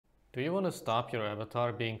Do you want to stop your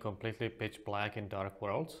avatar being completely pitch black in dark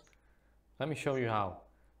worlds? Let me show you how.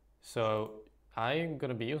 So I'm going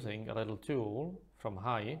to be using a little tool from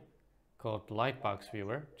Hai called Lightbox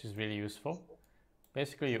Viewer, which is really useful.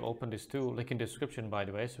 Basically, you open this tool, link in description by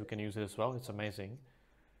the way, so you can use it as well. It's amazing.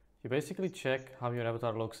 You basically check how your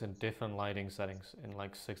avatar looks in different lighting settings, in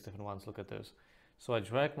like 6 different ones. Look at this. So I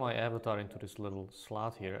drag my avatar into this little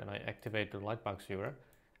slot here and I activate the Lightbox Viewer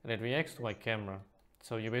and it reacts to my camera.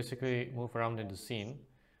 So you basically move around in the scene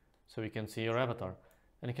so you can see your avatar.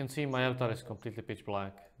 And you can see my avatar is completely pitch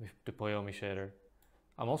black with the Poiyomi shader.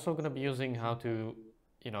 I'm also going to be using how to,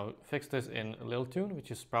 fix this in LilToon, which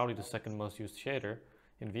is probably the second most used shader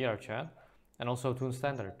in VRChat, and also Toon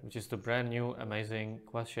Standard, which is the brand new amazing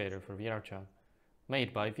quest shader for VRChat,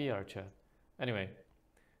 made by VRChat. Anyway,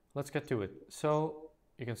 let's get to it. So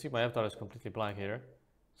you can see my avatar is completely black here.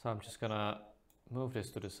 So I'm just gonna move this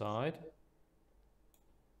to the side.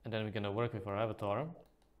 And then we're gonna work with our avatar.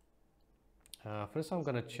 First I'm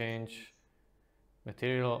gonna change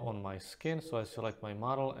material on my skin. So I select my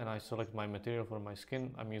model and I select my material for my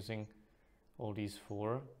skin. I'm using all these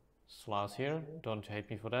 4 slots here. Don't hate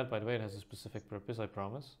me for that. By the way, it has a specific purpose, I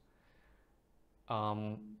promise.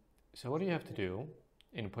 So what do you have to do?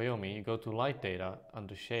 In Poiyomi, you go to light data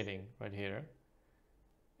under shading right here.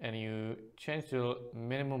 And you change the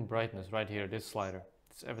minimum brightness right here, this slider.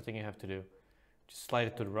 That's everything you have to do. Just slide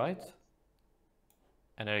it to the right.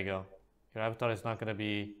 And there you go. Your avatar is not going to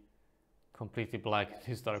be completely black in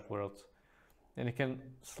these dark worlds. And you can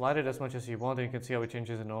slide it as much as you want, and you can see how it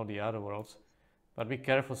changes in all the other worlds. But be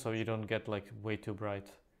careful so you don't get like way too bright.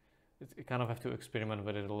 You kind of have to experiment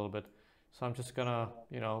with it a little bit. So I'm just gonna,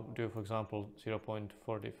 do, for example, 0.45,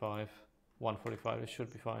 145, it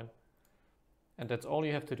should be fine. And that's all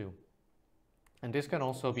you have to do. And this can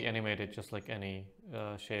also be animated just like any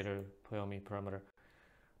shader Poiyomi parameter.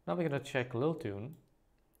 Now we're gonna check LilToon.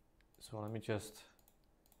 So let me just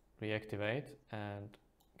reactivate and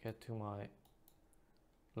get to my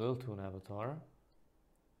LilToon avatar.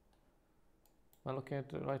 Am I looking at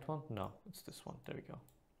the right one? No, it's this one. There we go.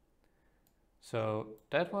 So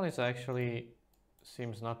that one is actually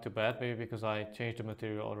seems not too bad, maybe because I changed the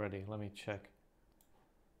material already. Let me check.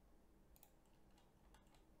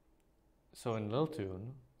 So in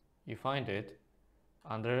LilToon, you find it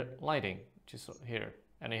under lighting, which is here.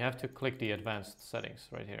 And you have to click the advanced settings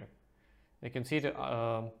right here. You can see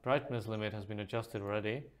the brightness limit has been adjusted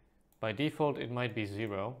already. By default, it might be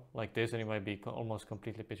 0, like this, and it might be almost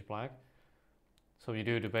completely pitch black. So you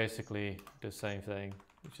do basically the same thing.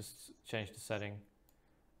 You just change the setting.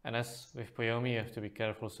 And as with Poiyomi, you have to be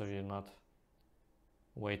careful so you're not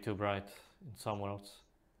way too bright in some worlds.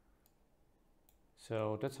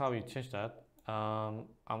 So that's how you change that. Now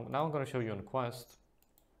I'm going to show you on Quest.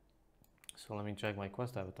 So let me check my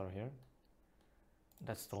Quest avatar here.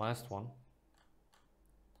 That's the last one.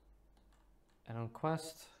 And on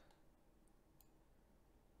Quest,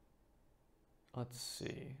 let's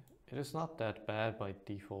see. It is not that bad by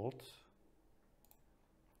default.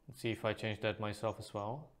 Let's see if I change that myself as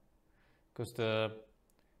well. Because the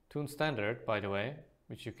Toon Standard, by the way,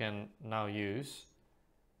 which you can now use,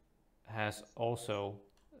 has also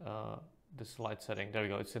this light setting. There we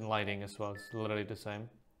go, it's in lighting as well, it's literally the same.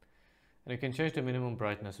 And you can change the minimum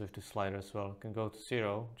brightness with the slider as well. You can go to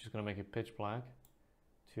 0, which is going to make it pitch black,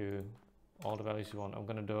 to all the values you want. I'm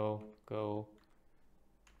going to go,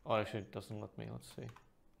 oh actually it doesn't let me, let's see,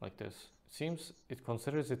 like this. It seems it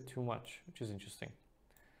considers it too much, which is interesting.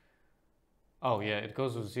 Oh yeah, it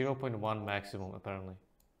goes to 0.1 maximum apparently.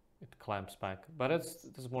 It clamps back, but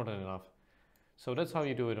that's more than enough. So that's how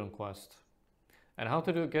you do it on Quest. And how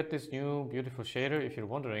to get this new beautiful shader, if you're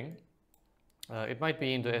wondering, it might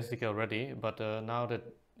be in the SDK already, but now that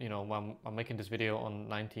I'm making this video on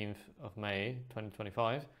 19th of May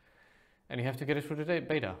 2025, and you have to get it through the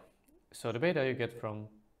beta. So the beta you get from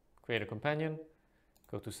Create a Companion,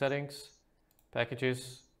 go to Settings,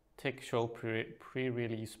 Packages, tick Show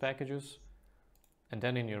Pre-Release Packages, and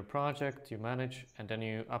then in your project you manage, and then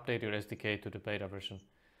you update your SDK to the beta version.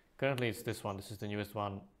 Currently it's this one, this is the newest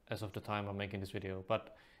one as of the time I'm making this video,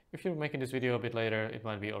 but if you're making this video a bit later, it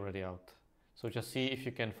might be already out. So just see if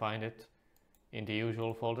you can find it in the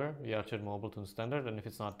usual folder, VRChat Mobile Toon Standard, and if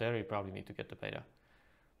it's not there, you probably need to get the beta.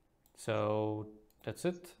 So that's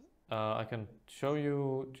it. I can show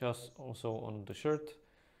you just also on the shirt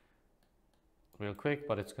real quick,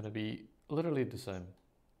 but it's going to be literally the same.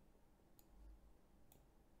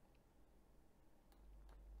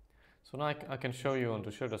 So now I can show you on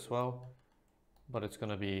the shirt as well, but it's going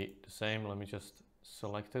to be the same. Let me just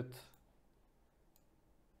select it.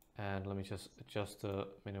 And let me just adjust the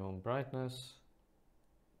minimum brightness.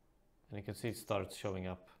 and you can see it starts showing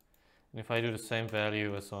up. And if I do the same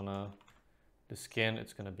value as on the skin,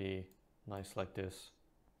 it's going to be nice like this.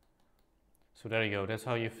 So there you go. That's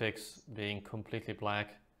how you fix being completely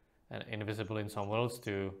black and invisible in some worlds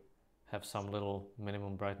to have some little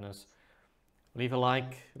minimum brightness. Leave a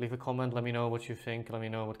like, leave a comment, let me know what you think, let me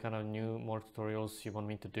know what kind of more tutorials you want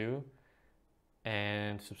me to do,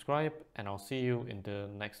 and subscribe, and I'll see you in the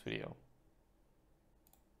next video.